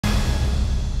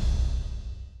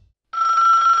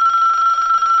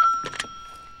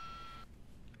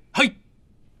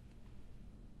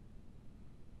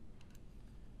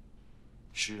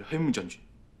是黑木将军。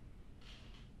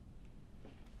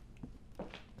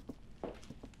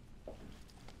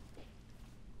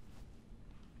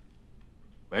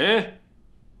喂，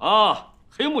啊，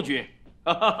黑木君，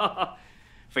哈哈哈哈，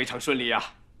非常顺利呀。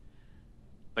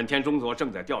本田中佐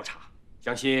正在调查，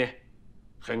相信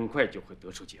很快就会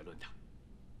得出结论的。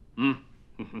哼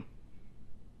哼，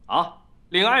啊，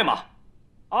恋爱嘛，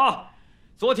啊，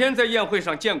昨天在宴会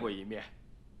上见过一面，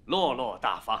落落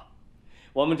大方。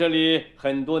我们这里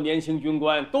很多年轻军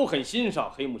官都很欣赏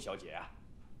黑木小姐啊。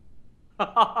哈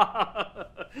哈哈哈，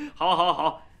好，好，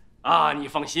好，啊，你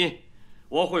放心。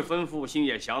 我会吩咐星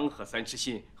野祥和三池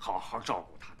信好好照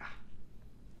顾他的。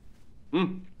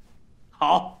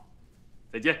好，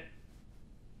再见。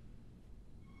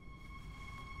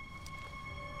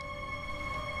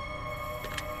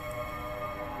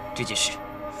这件事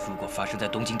如果发生在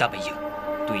东京大本营，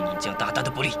对你将大大的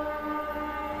不利。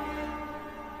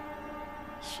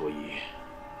所以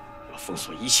要封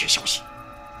锁一切消息，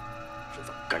直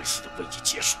到该死的瘟疫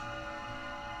结束。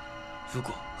如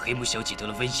果黑木小姐得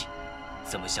了瘟疫，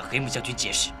 怎么向黑木将军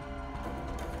解释？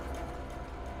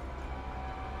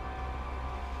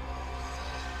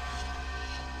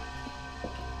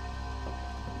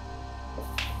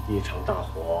一场大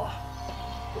火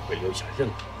不会留下任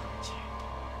何痕迹，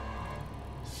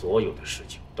所有的事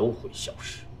情都会消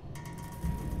失。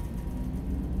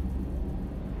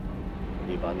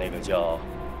你把那个叫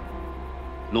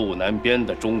路南边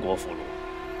的中国俘虏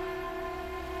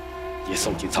也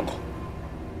送进仓库。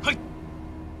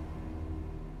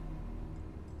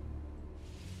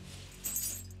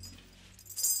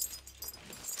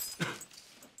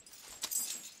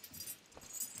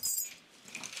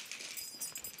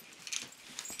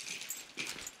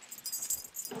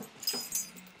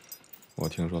 我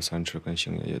听说三池跟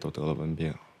星爷爷都得了瘟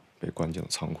病，被关进了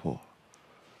仓库。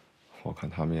我看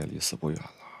他们也离死不远了。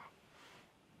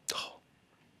好，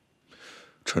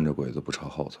趁着鬼子不朝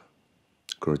后头，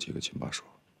哥几个紧把手。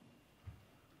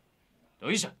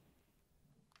等一下，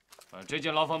把这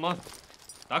间牢房门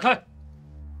打开。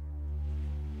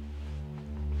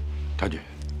太君，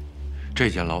这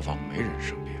间牢房没人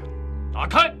生病。打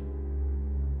开。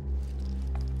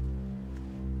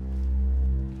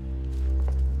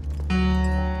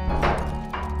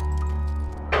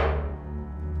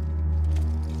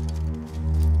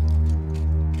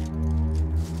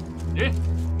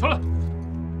 出来！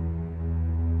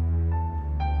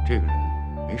这个人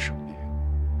没生病，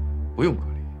不用隔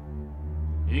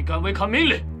离。你敢违抗命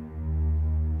令？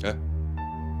哎，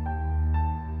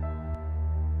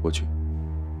我去。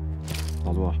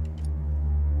老杜，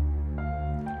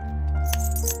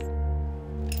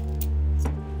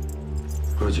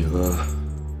哥几个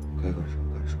该干啥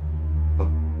干啥。啊，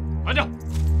快点！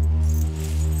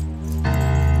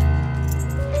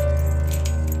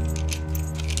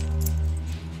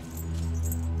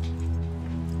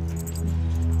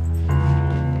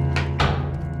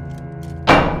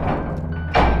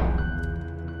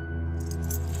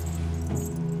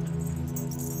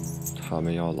 他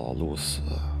们要老陆死。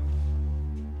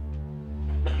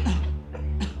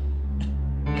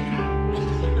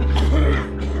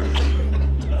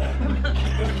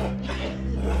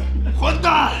混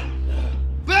蛋！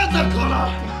不要再磕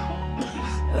了！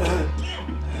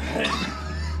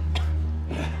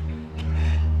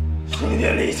省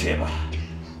点力气吧，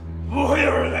不会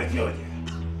有人来救你。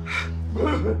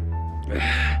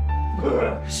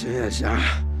徐月霞，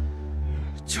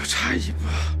就差一步。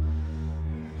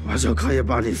 我就可以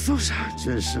把你送上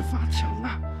军事法庭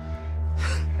了。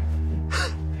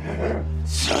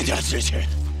小家之前，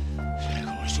别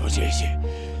跟我说这些，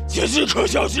简直可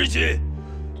笑至极。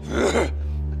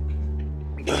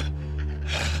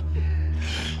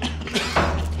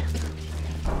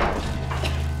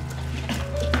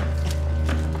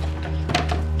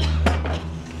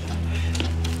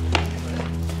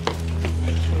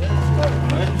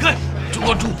看，中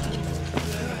国猪。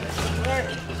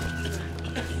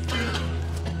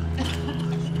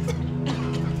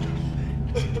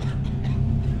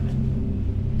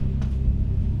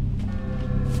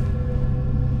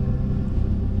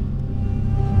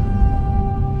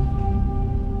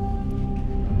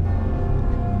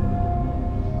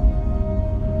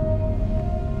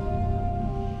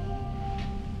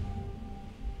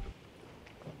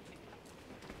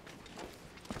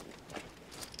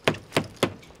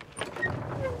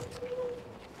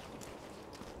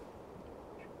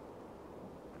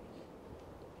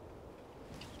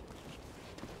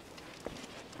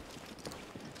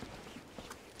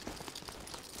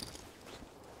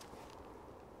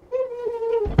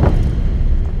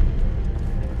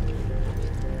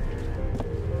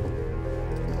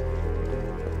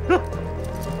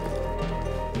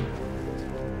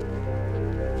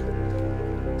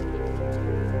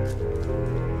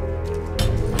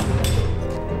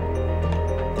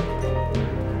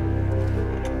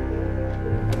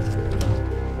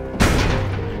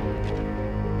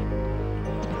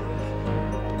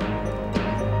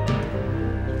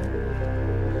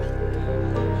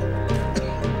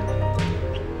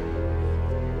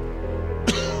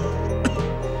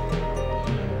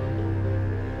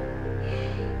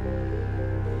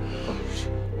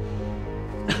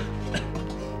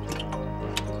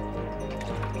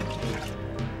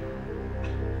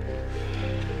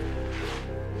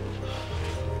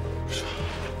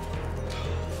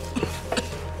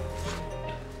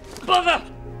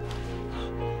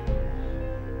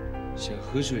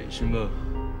喝水是吗？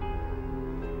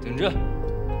等着。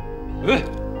喂，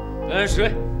来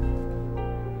水。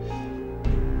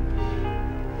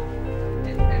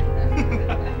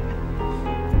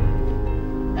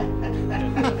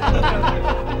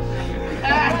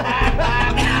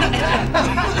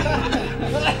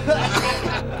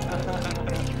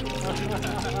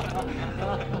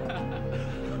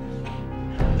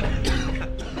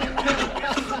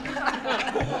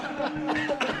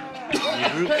你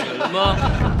不是渴了吗？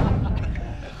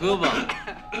喝吧，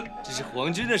这是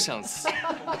皇军的赏赐，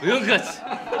不用客气。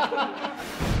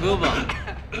喝吧，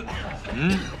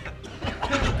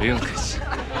不用客气。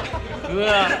喝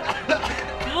啊，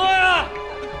喝呀，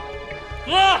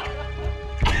喝，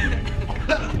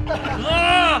喝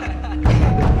啊，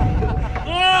喝，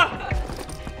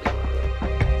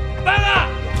搬啊！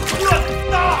我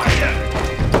大爷！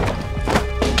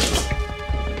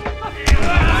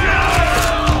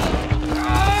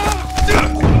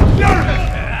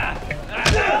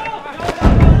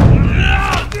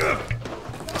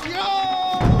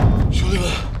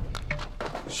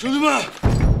 兄弟们，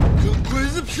跟鬼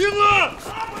子拼了！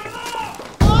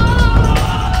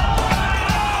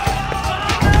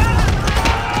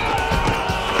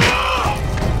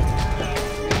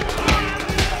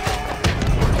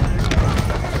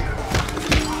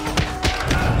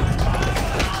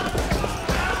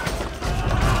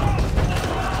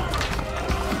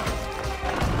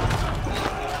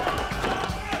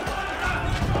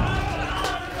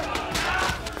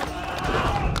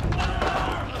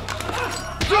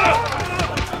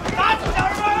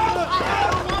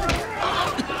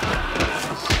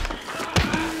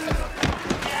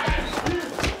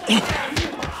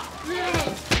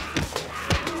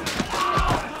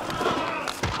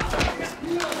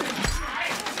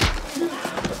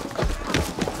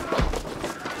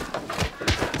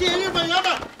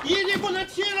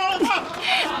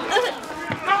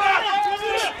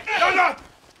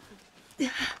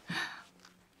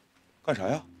干啥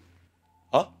呀？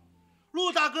啊！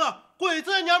陆大哥，鬼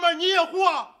子娘们你也护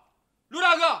啊！陆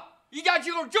大哥，一家几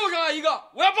口就剩下一个，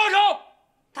我要报仇！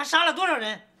他杀了多少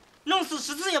人？弄死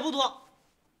10次也不多。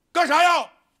干啥呀？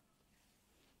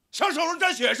想手上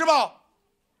沾血是吧？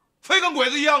非跟鬼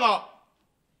子一样啊！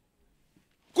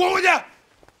滚回去！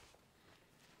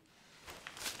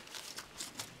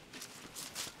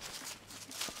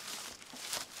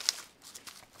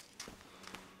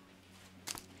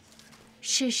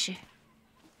试试。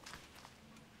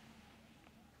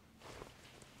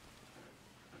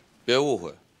 别误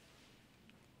会，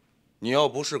你要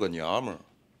不是个娘们儿，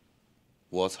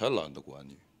我才懒得管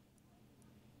你。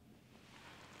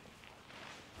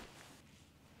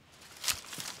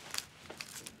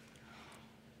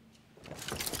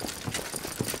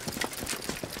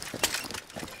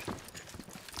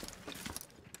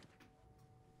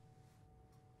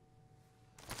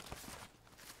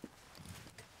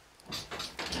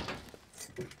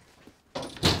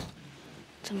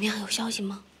怎么样？有消息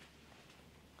吗？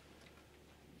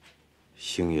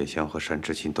 星野香和单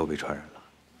知勤都被传染了，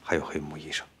还有黑木医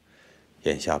生，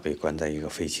眼下被关在一个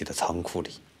废弃的仓库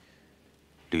里。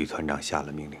吕团长下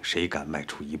了命令，谁敢迈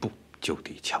出一步，就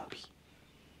得枪毙。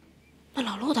那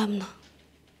老陆他们呢？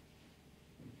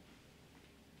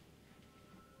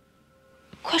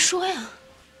快说呀！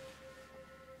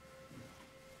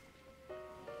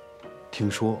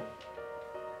听说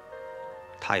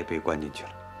他也被关进去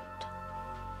了。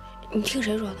你听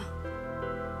谁说的？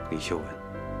李秀文。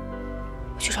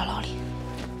 去找老李，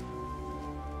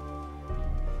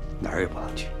哪儿也不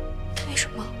能去。为什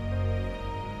么？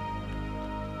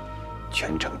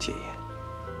全城戒严，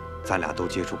咱俩都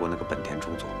接触过那个本田中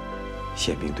佐，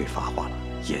宪兵队发话了，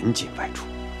严禁外出。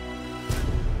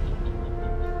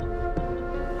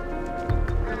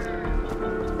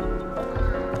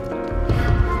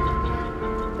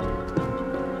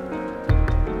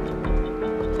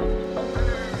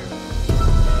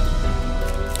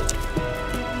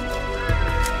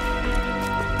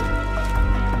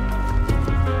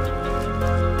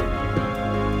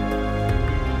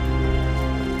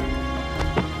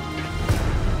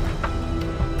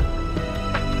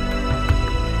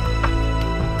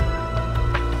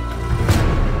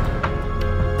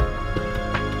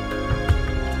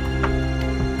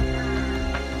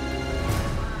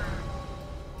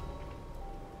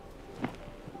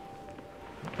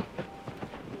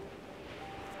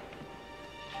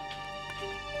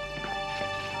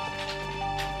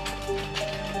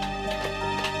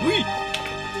喂，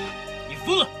你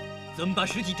疯了！怎么把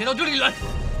尸体抬到这里来？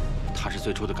他是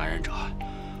最初的感染者，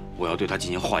我要对他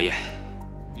进行化验。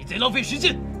你在浪费时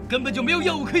间，根本就没有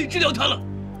药物可以治疗他了。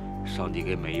上帝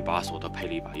给每一把锁都配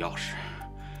了一把钥匙，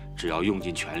只要用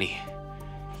尽全力，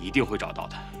一定会找到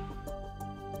的。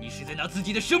你是在拿自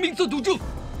己的生命做赌注？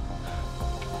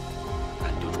那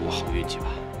你就祝我好运气吧。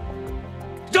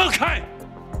让开！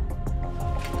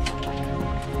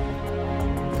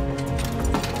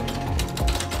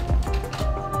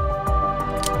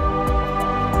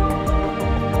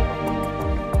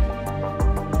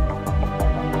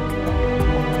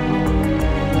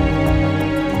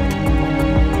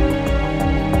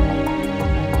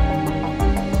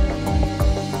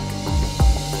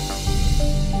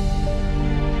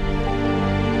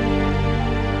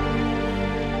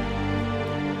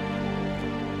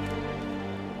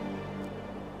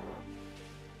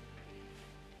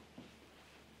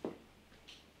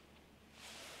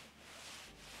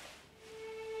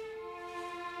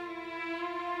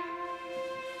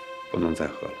 不能再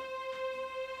喝了，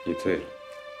你醉了。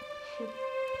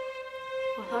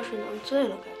我要是能醉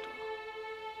了该多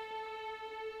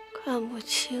好！看不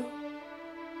清，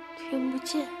听不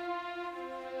见，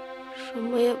什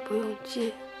么也不用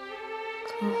记，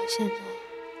可我现在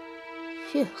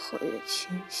越喝越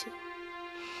清醒。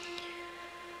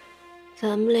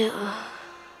咱们俩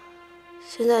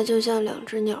现在就像两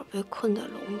只鸟被困在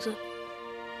笼子里，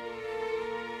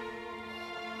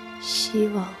希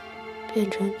望变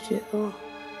成绝望，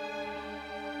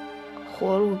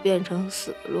活路变成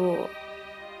死路。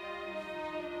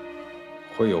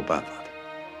会有办法的。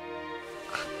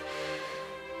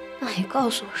那你告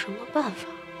诉我什么办法？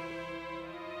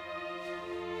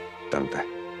等待。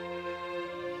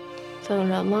等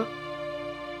什么？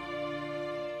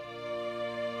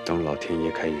等老天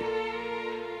爷开眼，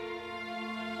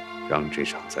让这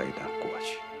场灾难过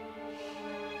去。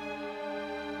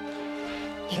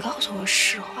你告诉我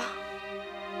实话，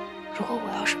如果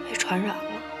我要是被传染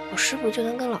了，我是不是就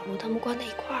能跟老陆他们关在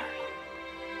一块儿了？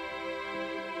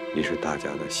你是大家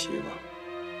的希望，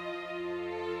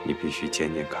你必须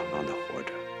健健康康的活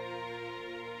着。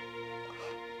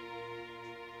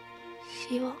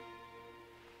希望。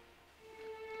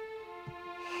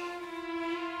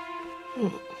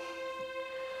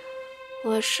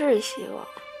我是希望。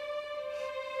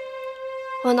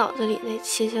我脑子里那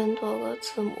7000多个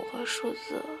字母和数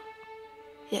字，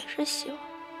也是希望。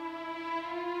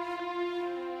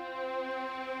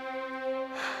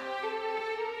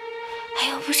哎，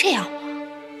要不这样吧，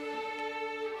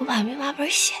我把密码本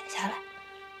写下来，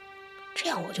这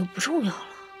样我就不重要了，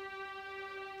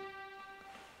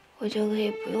我就可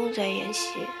以不用再演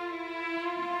戏，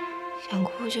想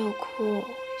哭就哭，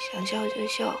想笑就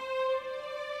笑，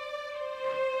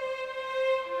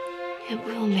也不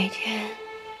用每天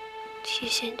提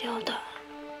心吊胆，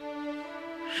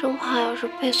生怕要是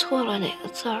背错了哪个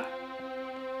字儿，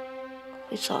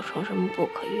会造成什么不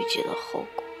可预计的后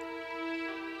果。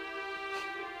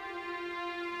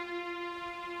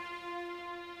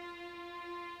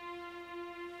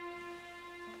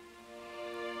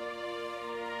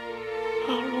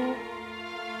老陆，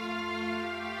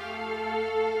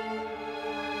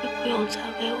也不用再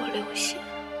为我流血，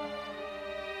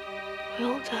不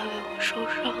用再为我受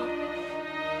伤，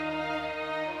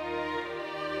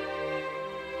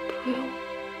不用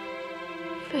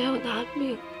非要拿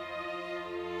命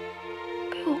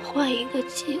给我换一个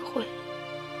机会。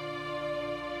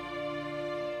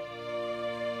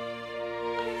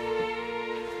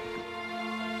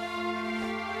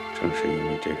正是因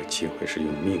为这个机会是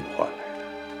用命换来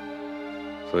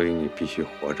的，所以你必须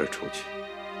活着出去。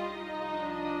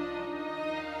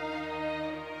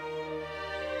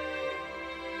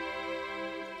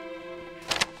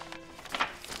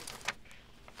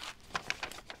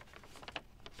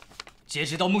截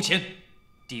止到目前，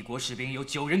帝国士兵有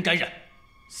9人感染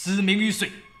，4名玉碎；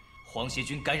皇协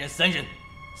军感染3人，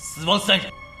死亡3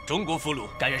人；中国俘虏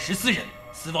感染14人，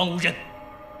死亡5人。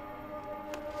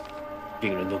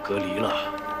病人都隔离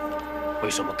了，为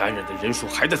什么感染的人数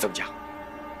还在增加？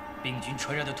病菌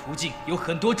传染的途径有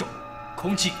很多种，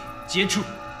空气、接触、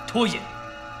拖延，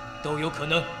都有可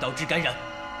能导致感染。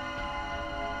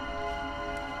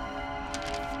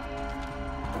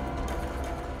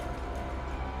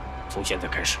从现在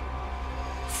开始，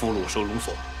俘虏收容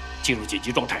所进入紧急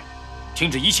状态，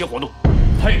停止一切活动。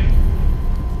嘿，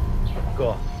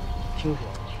哥，听说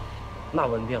那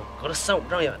瘟病隔了3、5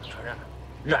丈远的传染，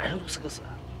染上就是个死。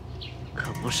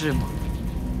可不是嘛，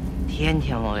天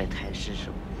天往外抬尸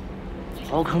首，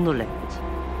刨坑都来不及，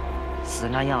死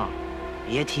那样，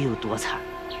别提有多惨。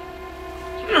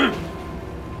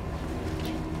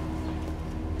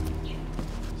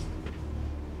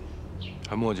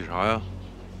还磨叽啥呀？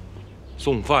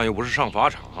送饭又不是上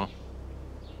法场。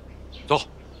走。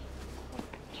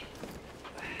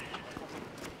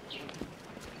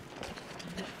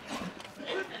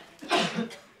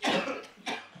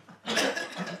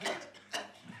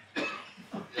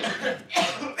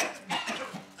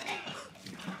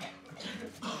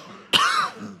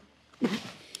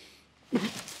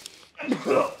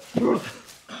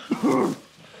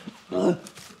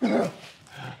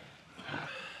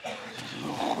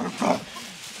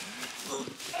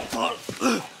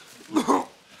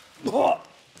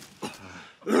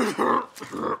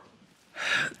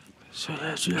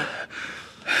军，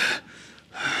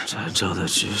战争的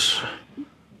局势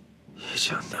已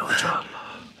经扭转了。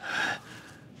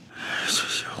这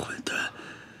些混蛋，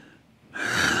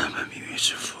他们明明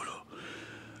是俘虏，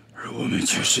而我们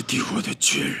却是敌国的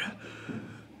军人。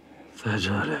在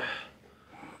这里，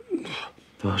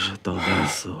都是等待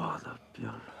死亡的病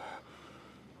人。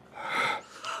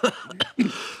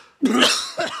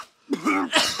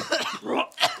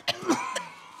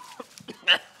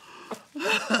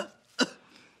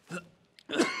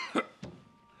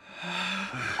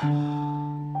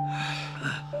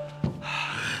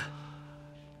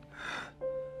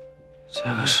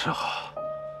这个时候，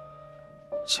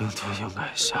京都应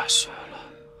该下雪了，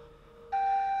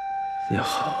以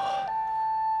后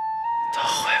都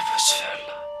回不去了。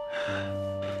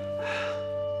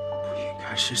不应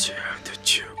该是这样的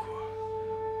结果。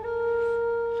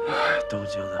离开东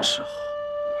京的时候，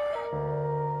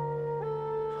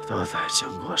我都在靖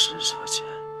国神社前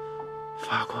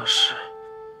发过誓，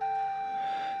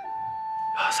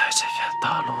要在这片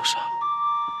大陆上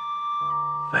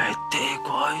为帝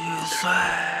国玉碎。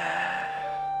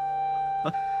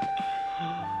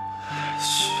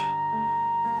是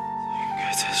应该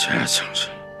在这样长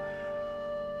生，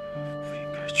不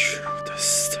应该屈辱的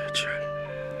死在这里。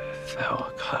在我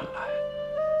看来，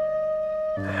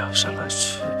没有什么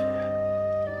区别。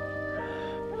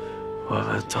我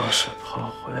们都是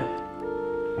炮灰，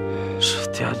是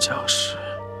垫脚石，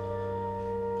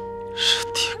是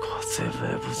帝国最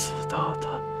微不足道的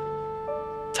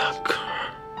蛋壳。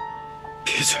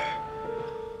闭嘴！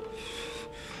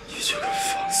你这个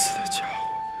放肆的家伙！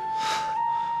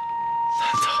难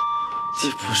道你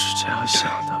不是这样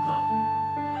想的吗？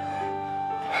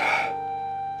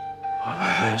我们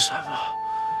为什么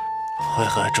会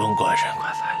和中国人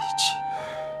关在一起？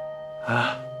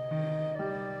啊？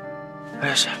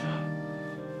为什么？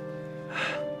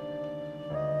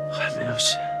还没有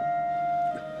写。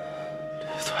李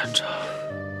团长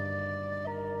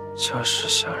就是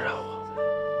想让我们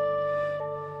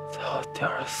早点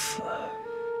死。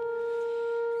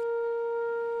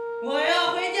我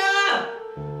要回家！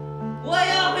我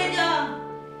要回家！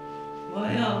我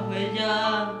要回家！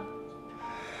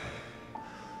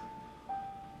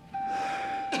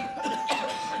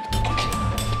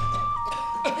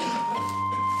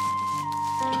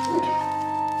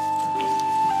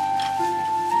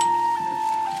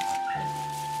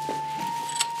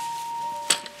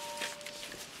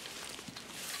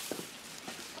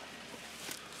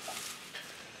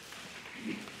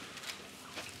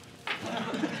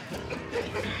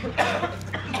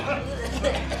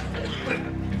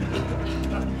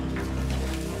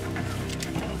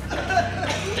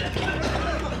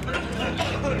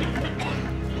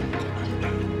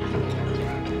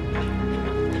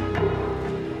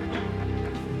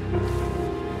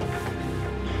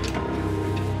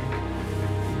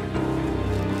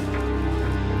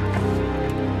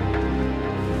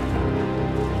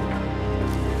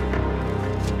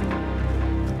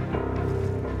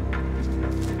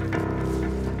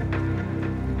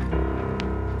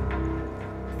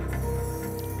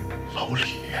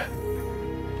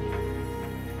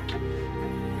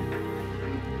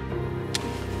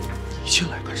进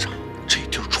来干啥？这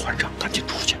地儿船上，赶紧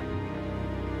出去！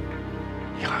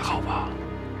你还好吧？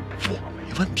我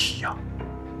没问题呀，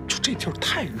就这地儿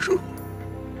太热。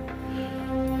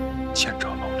见着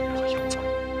老李和英子，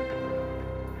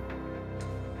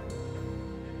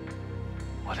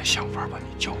我得想法把你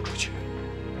交出去。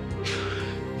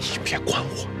你别管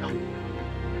我呀，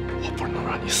我不能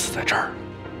让你死在这儿。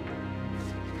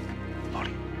老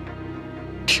李，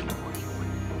听我一回，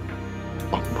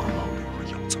帮帮老李和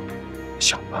英子。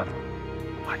想办法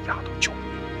把丫头救回来。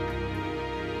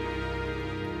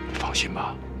你放心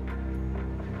吧，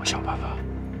我想办法。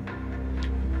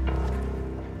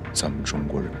咱们中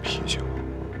国人脾气好，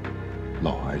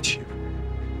老挨欺负，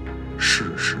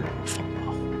是时候放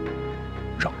马虎，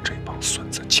让这帮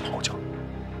孙子瞧瞧。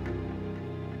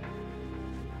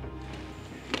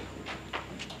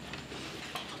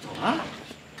走啊！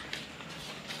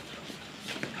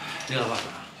李老板，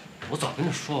我早跟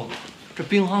你说过。这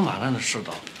兵荒马乱的世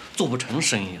道，做不成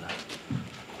生意的，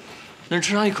能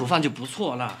吃上一口饭就不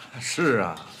错了。是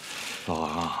啊，老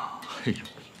王，哎呦，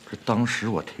这当时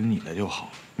我听你的就好。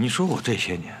你说我这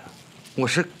些年，我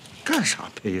是干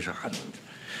啥赔啥呢？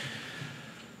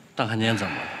当汉奸怎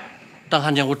么了？当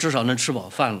汉奸我至少能吃饱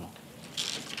饭了。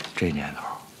这年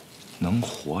头，能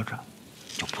活着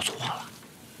就不错了，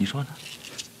你说呢？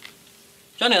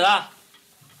小女子，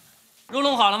肉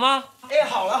弄好了吗？哎，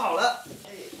好了好了。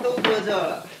都搁这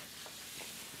了。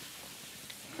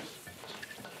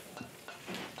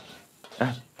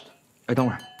哎，等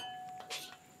会儿，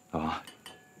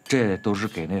这都是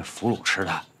给那俘虏吃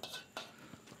的。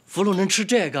俘虏能吃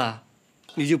这个？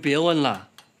你就别问了，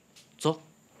走，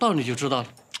到你就知道了。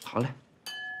好嘞。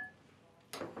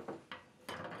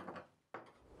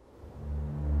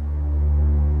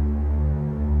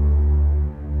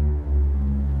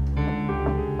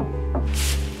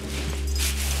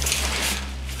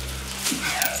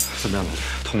怎么样了？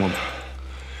通过吗？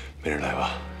没人来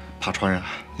吧？怕传染，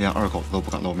连二狗子都不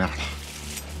敢露面了。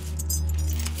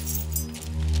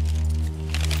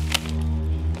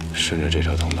顺着这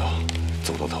条通道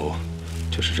走到头，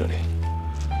就是这里。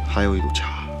还有一堵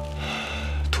墙，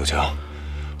土墙，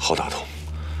好打通。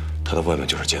它的外面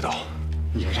就是街道。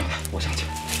你先上来，我下去。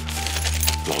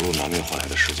老陆拿命换来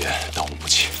的时间，当务不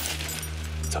起。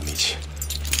咱们一起。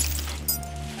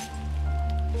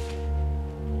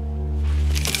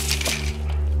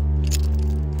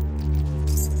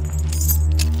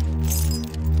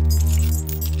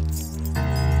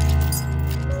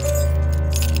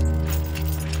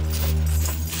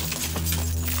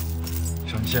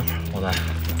歇会儿，我来。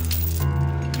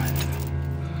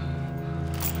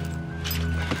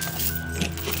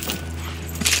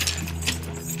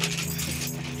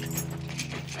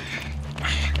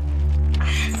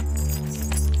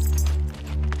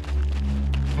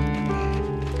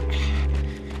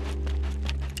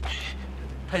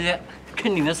太监，给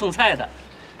你们送菜的。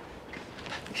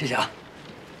谢谢啊。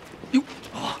哟，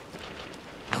老王，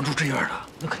能住这院的，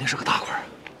那肯定是个大官。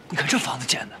你看这房子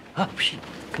建的啊，屁，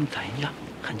跟咱一样。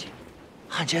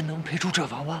汉奸能配住这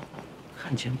房子？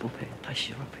汉奸不配，他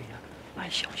媳妇配呀，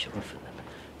俺小媳妇分的呢。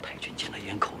太君进来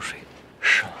咽口水，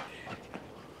是吗？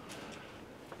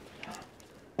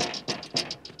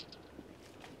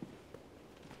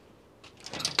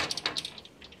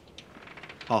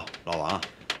哦，老王，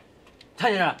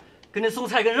太先生，给你送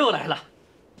菜跟肉来了。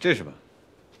这是吧？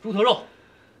猪头肉。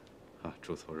啊，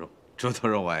猪头肉，猪头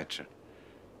肉我爱吃。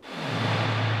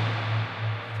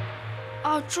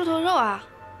哦，猪头肉啊，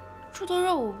猪头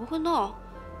肉我不会弄，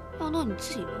要弄你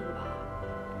自己弄吧。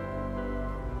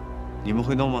你们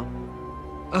会弄吗？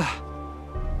哎，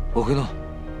我会弄。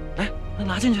来，那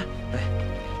拿进去。哎，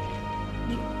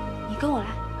你跟我来。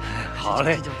好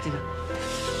嘞，进来。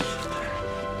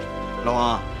老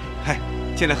王，嗨，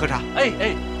进来喝茶。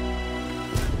哎。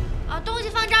啊，东西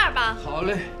放这儿吧。好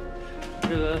嘞。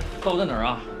这个倒在哪儿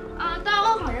啊？啊，倒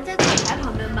我好像在灶台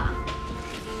旁边吧。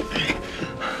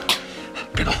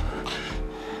别动！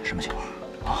什么情况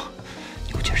啊？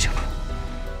你给我解释清楚。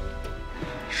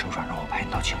首长让我派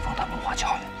你到清风他们华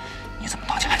教育，你怎么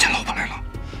当起汉奸老婆来了？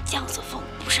江子枫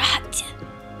不是汉奸，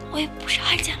我也不是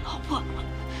汉奸老婆。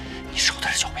你少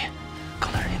在这狡辩！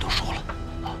刚才人家都说了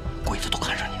啊，鬼子都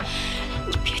看上你。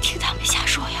你别听他们瞎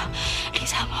说呀，李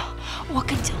参谋，我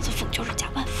跟江子枫就是假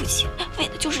扮夫妻，为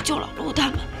的就是救老陆他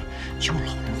们。救老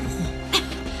陆？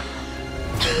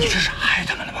你这是害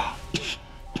他们了吧？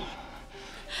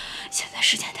现在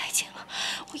时间太紧了，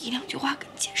我一两句话跟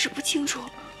你解释不清楚。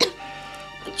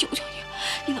我求求你，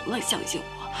你能不能相信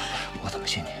我？我怎么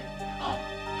信你啊？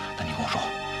那你跟我说，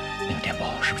那个电报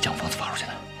是不是江疯子发出去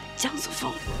的？江子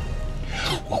枫，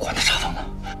我管他啥疯呢？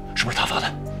是不是他发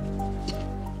的？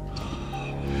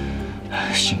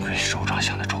幸亏首长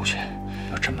想得周全，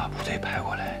要真把部队派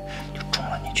过来，就中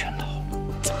了你圈套。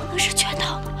怎么能是圈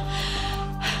套呢？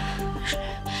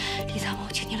李参谋，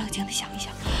请你冷静地想一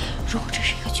想，如果这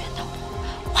是一个圈套，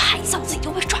我喊一嗓子你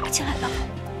就被抓起来了。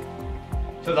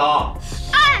秀早。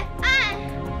哎，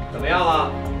怎么样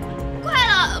了？快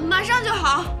了，马上就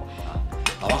好。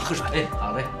老王喝水。哎，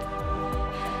好嘞。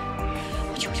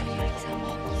我求求你了，李参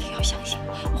谋，你一定要相信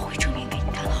我，我会证明给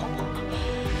你看，好吗？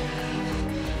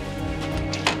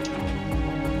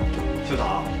秀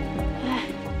早。哎，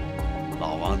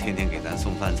老王天天给咱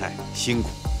送饭菜，辛苦，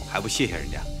还不谢谢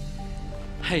人家？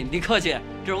嘿，你客气，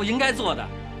这是我应该做的。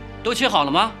都切好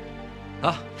了吗？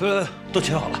啊，都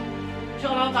切好了。切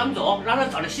好了，咱们走，让他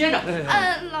早点歇着。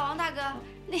老王大哥，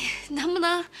你能不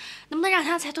能让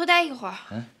他再多待一会儿？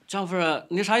江夫人，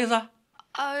你啥意思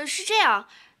啊？是这样，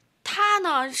他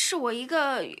呢是我一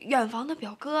个远房的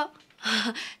表哥，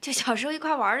就小时候一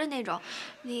块玩的那种。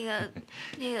那个，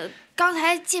刚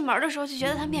才进门的时候就觉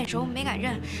得他面熟，没敢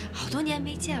认，好多年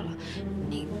没见了。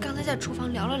你刚才在厨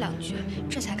房聊了两句，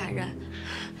这才敢认。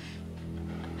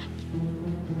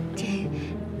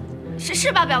这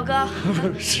是吧，表哥？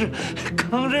不是，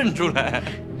刚认出来。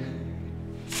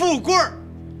富贵儿，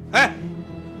哎，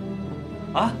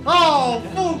啊，哦，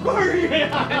富贵儿爷，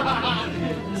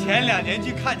前2年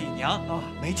去看你娘，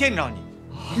没见着你。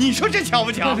你说这巧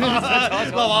不巧？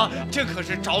老王，这可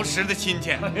是着实的亲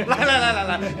戚。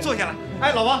来，坐下来。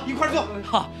哎，老王，一块坐。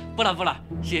好，不了，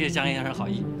谢谢江先生好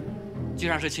意。既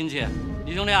然是亲戚，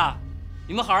李兄弟啊，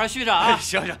你们好好续着啊。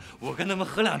行行，我跟他们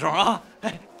喝2盅啊。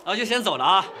哎，我就先走了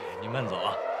啊。你慢走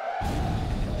啊。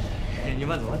你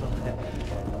慢走，慢走。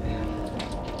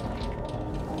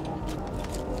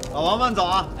老王慢走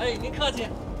啊。哎，您客气。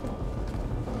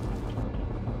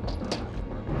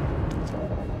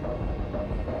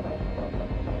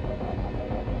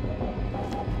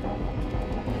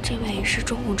 这位是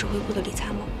中共指挥部的李参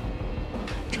谋，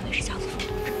这位是姜子峰同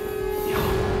志。你好，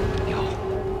你好。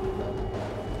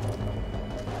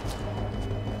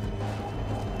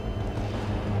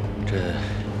这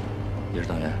也是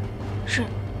党员？是，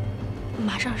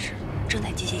马上是，正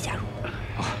在积极加入。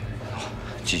好，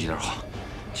积极点好，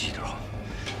积极点好。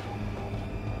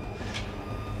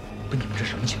不，你们这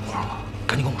什么情况啊？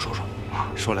赶紧跟我说说啊！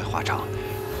说来话长。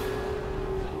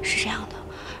是这样的。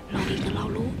 老李跟老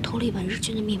陆偷了一本日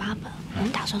军的密码本，我们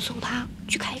打算送他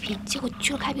去开平，结果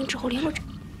去了开平之后联络这。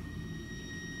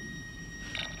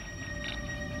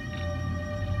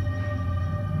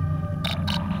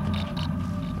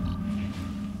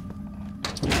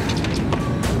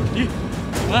你，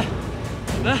来，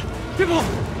别跑！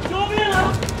救命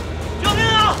啊！救命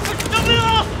啊！救命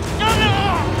啊！救命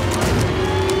啊！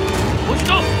我去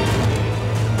找，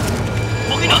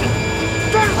我给他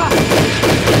抓住他！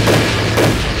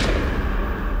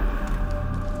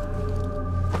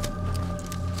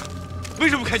 为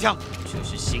什么开枪？这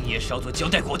是星爷少佐交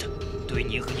代过的，对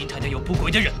您和您太太有不轨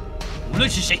的人，无论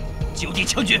是谁，就地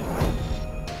枪决。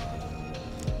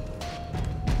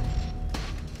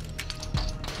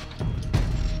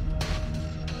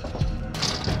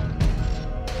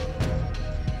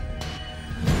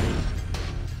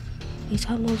李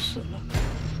参谋死了，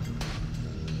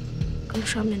跟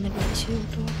上面的联系有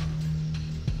断，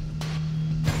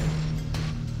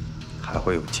还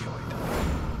会有机会的。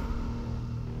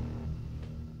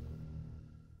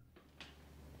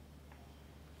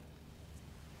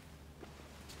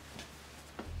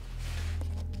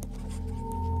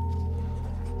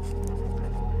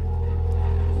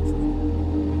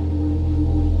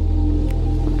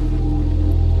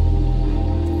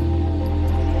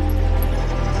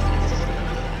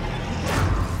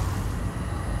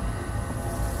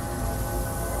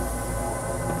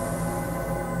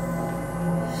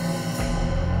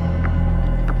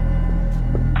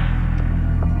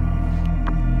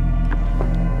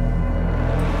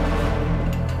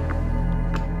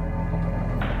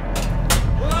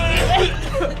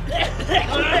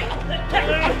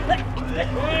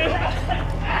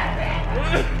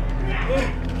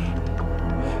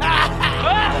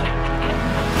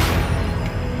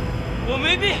 我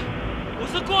没病，我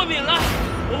是过敏了，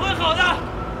我会好的。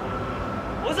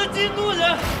我是京都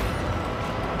人，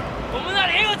我们那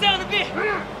里也有这样的病，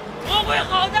我会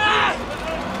好的。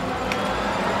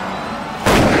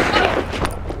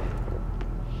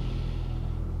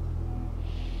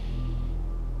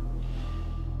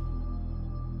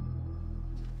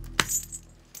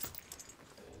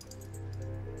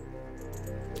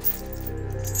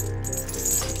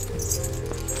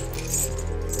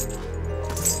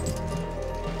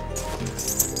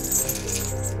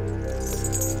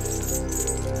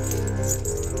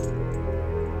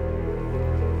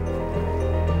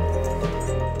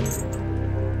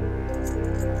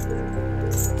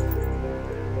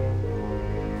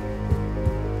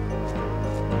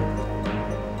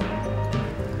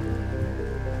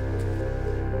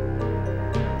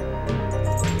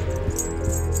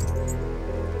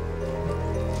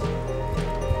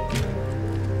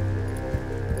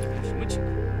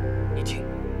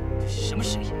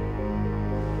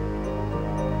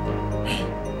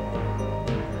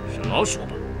老鼠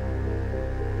吧？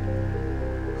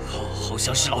好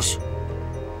像是老鼠。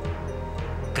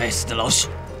该死的老鼠，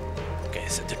该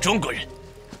死的中国人！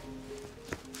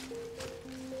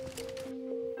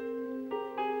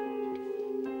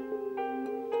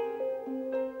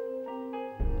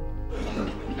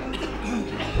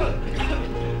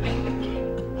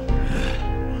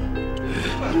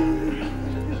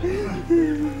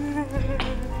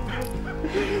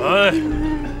哎，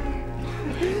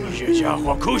这家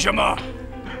伙哭什么？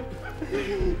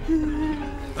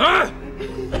啊！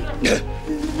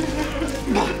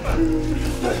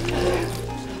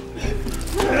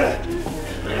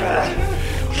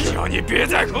叫你别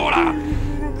再哭了，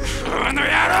可恶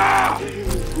丫头！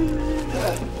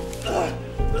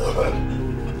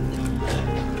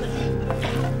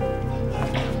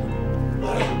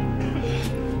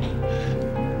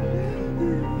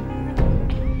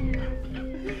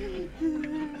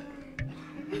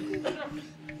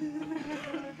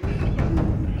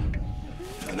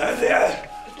男人，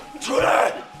出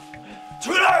来！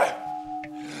出来！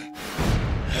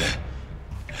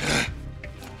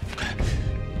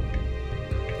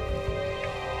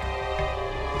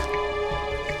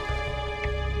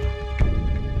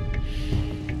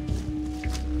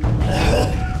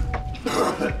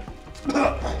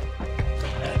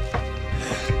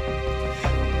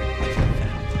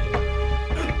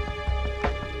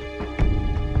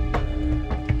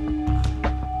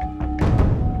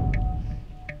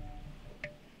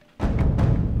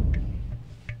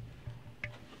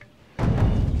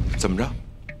怎么着？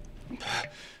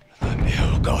没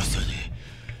有，我告诉你，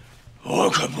我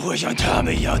可不会像他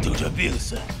们一样等着病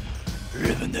死。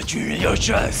日本的军人要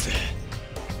战死，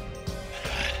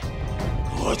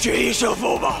我决一胜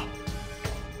负吧。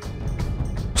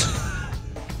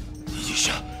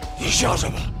你笑什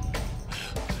么？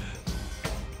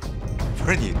不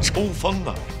是你抽风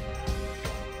啊？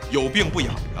有病不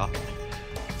养着，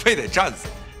非得战死？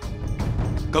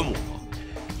跟我？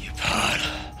你怕了？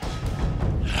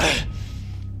来，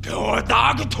跟我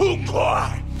打个痛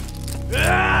快！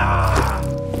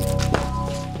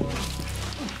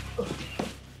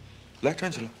来，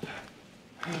站起来，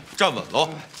站稳喽。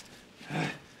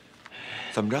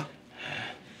怎么着？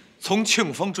从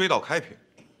庆丰追到开平，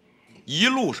一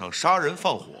路上杀人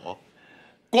放火，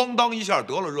咣当一下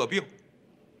得了热病，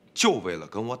就为了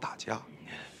跟我打架。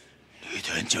旅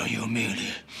团长有命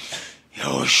令，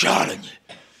要我杀了你。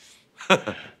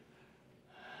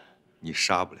你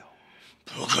杀不了，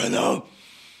不可能。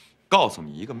告诉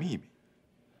你一个秘密，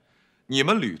你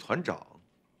们旅团长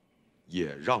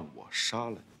也让我杀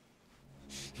了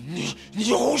你。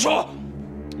你胡说！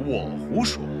我胡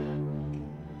说。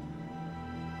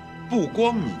不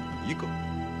光你一个，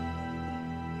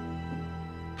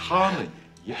他们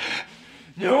也一样。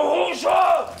你胡说！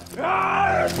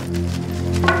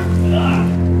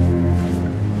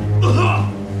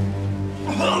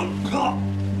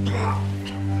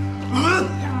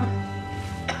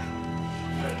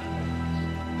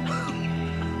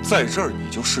在这儿你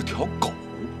就是条狗，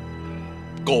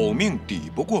狗命抵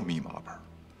不过密码本。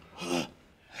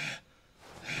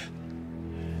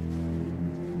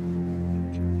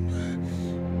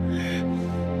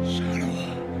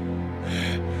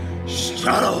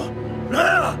杀了我！来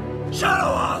啊！杀了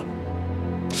我！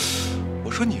我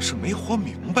说你是没活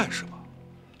明白是吧？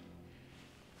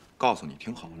告诉你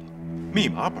听好了，密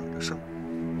码本的事儿，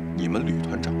你们旅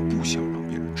团长不想让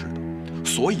别人知道，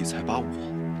所以才把我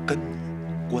跟你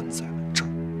关在了这儿。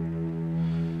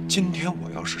今天我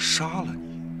要是杀了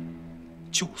你，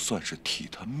就算是替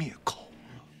他灭口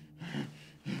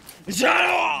了。杀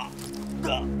了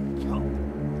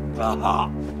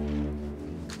我！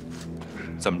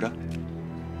怎么着？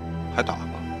还打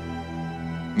吗？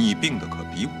你病的可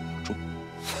比我重。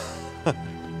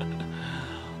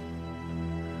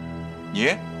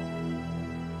你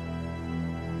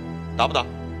打不打？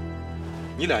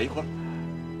你俩一块儿。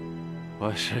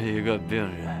我是一个病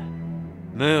人，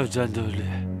没有战斗力。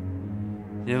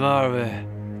你们二位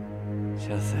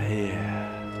想随意？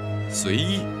随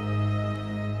意，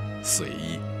随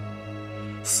意，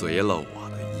随了我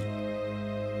的意。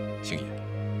星爷，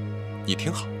你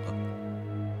听好了。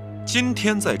今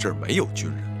天在这儿没有军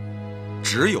人，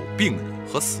只有病人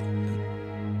和死人。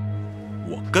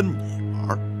我跟你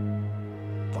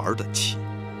玩得起，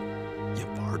也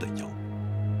玩得赢。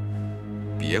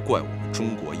别怪我们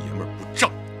中国爷们儿不仗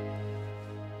义。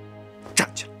站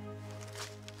起来！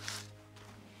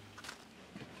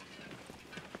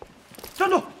站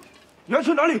住！你要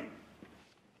去哪里？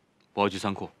我要去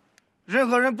仓库。任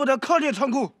何人不得靠近仓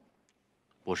库。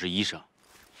我是医生。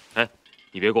哎，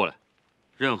你别过来。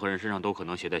任何人身上都可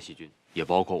能携带细菌，也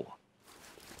包括我。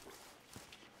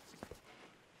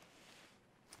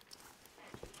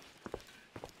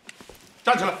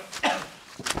站起来！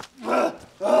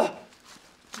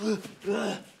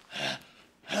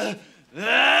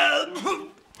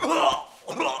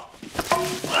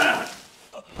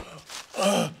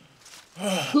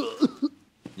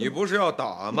你不是要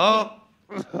打吗？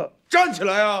站起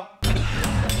来啊！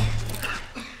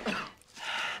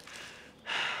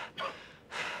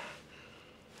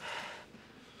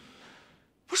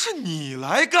不是你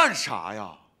来干啥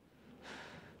呀？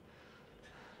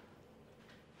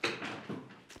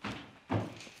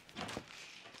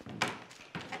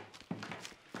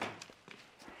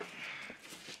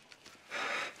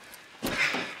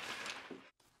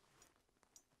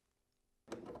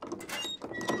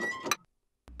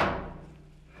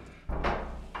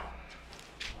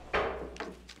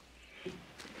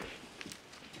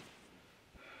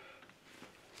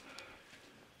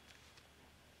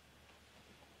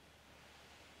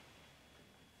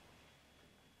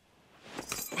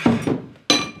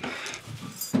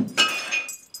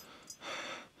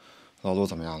老陆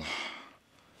怎么样了？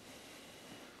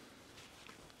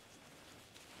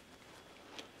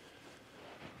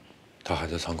他还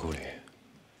在仓库里。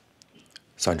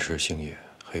三池、星野、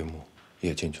黑木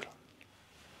也进去了。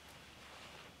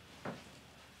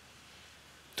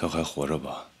他还活着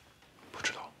吧？不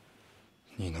知道。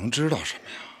你能知道什么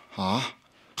呀？啊，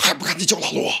还不赶紧救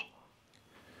老陆！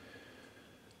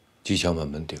机枪把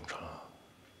门顶上了，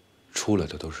出来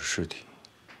的都是尸体。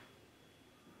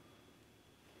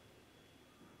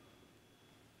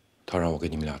他让我给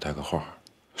你们俩带个话，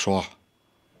说。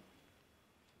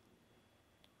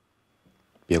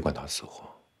别管他死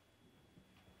活，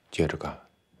接着干。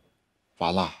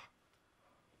完了。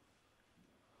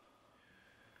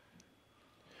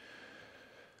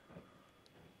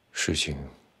事情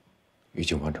已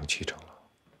经完成7成了，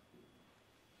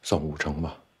算5成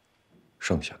吧，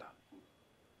剩下的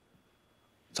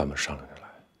咱们商量着来。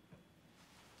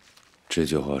这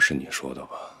句话是你说的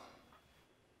吧？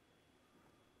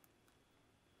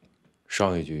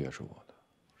上一句也是我的。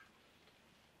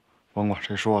甭管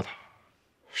谁说的，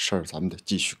事儿咱们得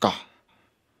继续干。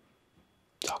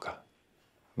咋干？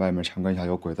外面墙根下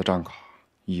有鬼子站岗，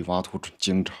一挖土准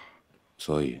惊着。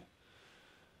所以，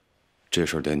这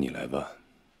事儿得你来办。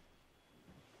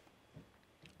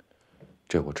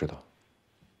这我知道。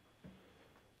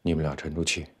你们俩沉住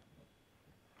气。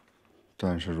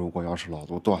但是如果要是老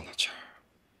陆断了气儿，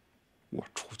我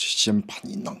出去先把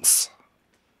你弄死。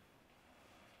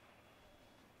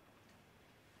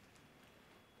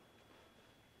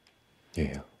聂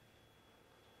英，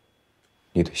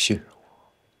你得信任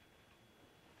我。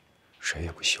谁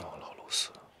也不希望老陆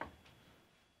死。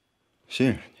信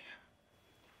任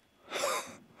你？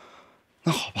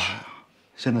那好办呀，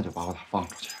现在就把我俩放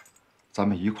出去，咱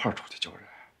们一块儿出去救人。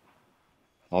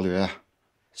老吕，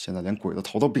现在连鬼子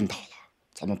头都病倒了，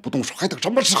咱们不动手还等什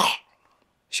么时候？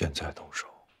现在动手，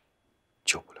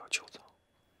救不了秋草。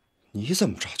你怎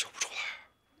么知道救不出来？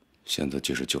现在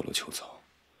即使救了秋草，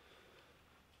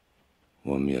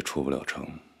我们也出不了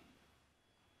城。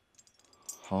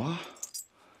好啊，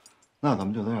那咱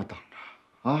们就在这儿等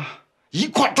着啊，一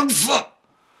块儿等死！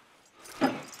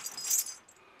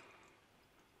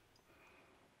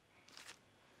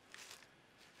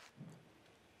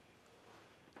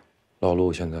老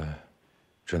陆现在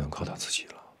只能靠他自己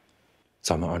了，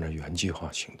咱们按照原计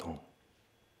划行动，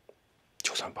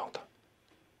就算帮他。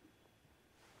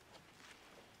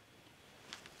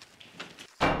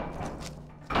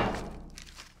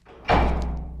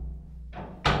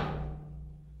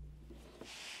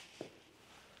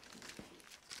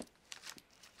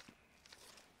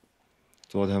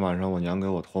昨天晚上我娘给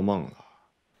我托梦了，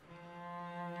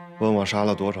问我杀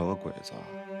了多少个鬼子，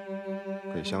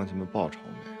给乡亲们报仇没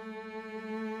有？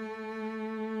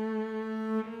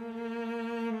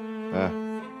哎，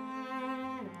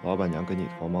老板娘给你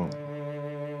托梦了吗？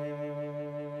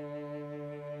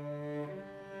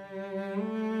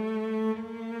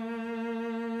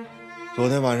昨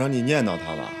天晚上你念叨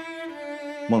她了，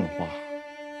梦话，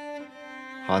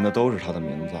喊的都是她的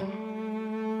名字。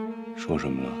说什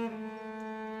么了？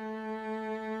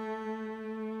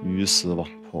鱼死网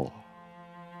破。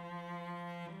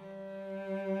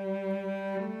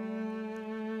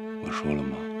我说了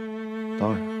吗？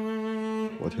当然，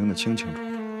我听得清清楚楚。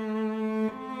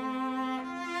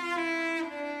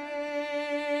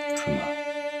是吗？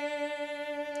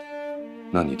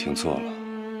那你听错了。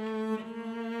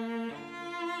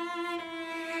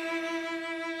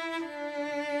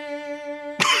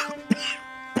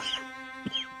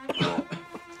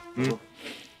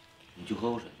你去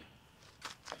喝口水去。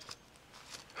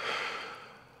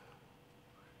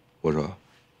我说，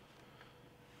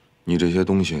你这些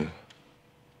东西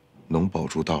能保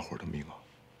住大伙儿的命啊？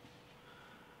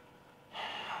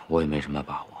我也没什么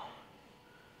把握。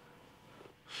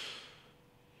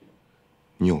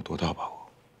你有多大把握？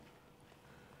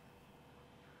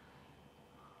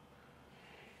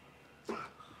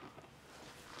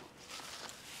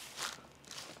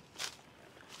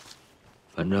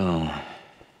反正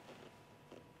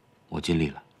我尽力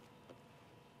了。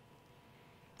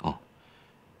哦，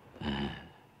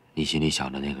你心里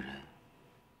想的那个人，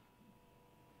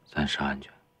暂时安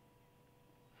全。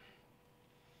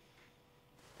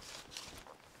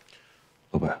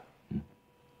老白，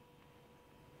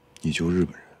你救日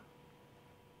本人，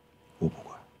我不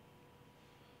管。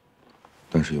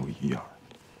但是有一样，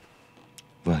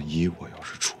万一我要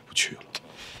是出不去了，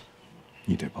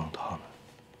你得帮他们，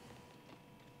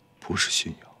不是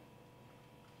信仰，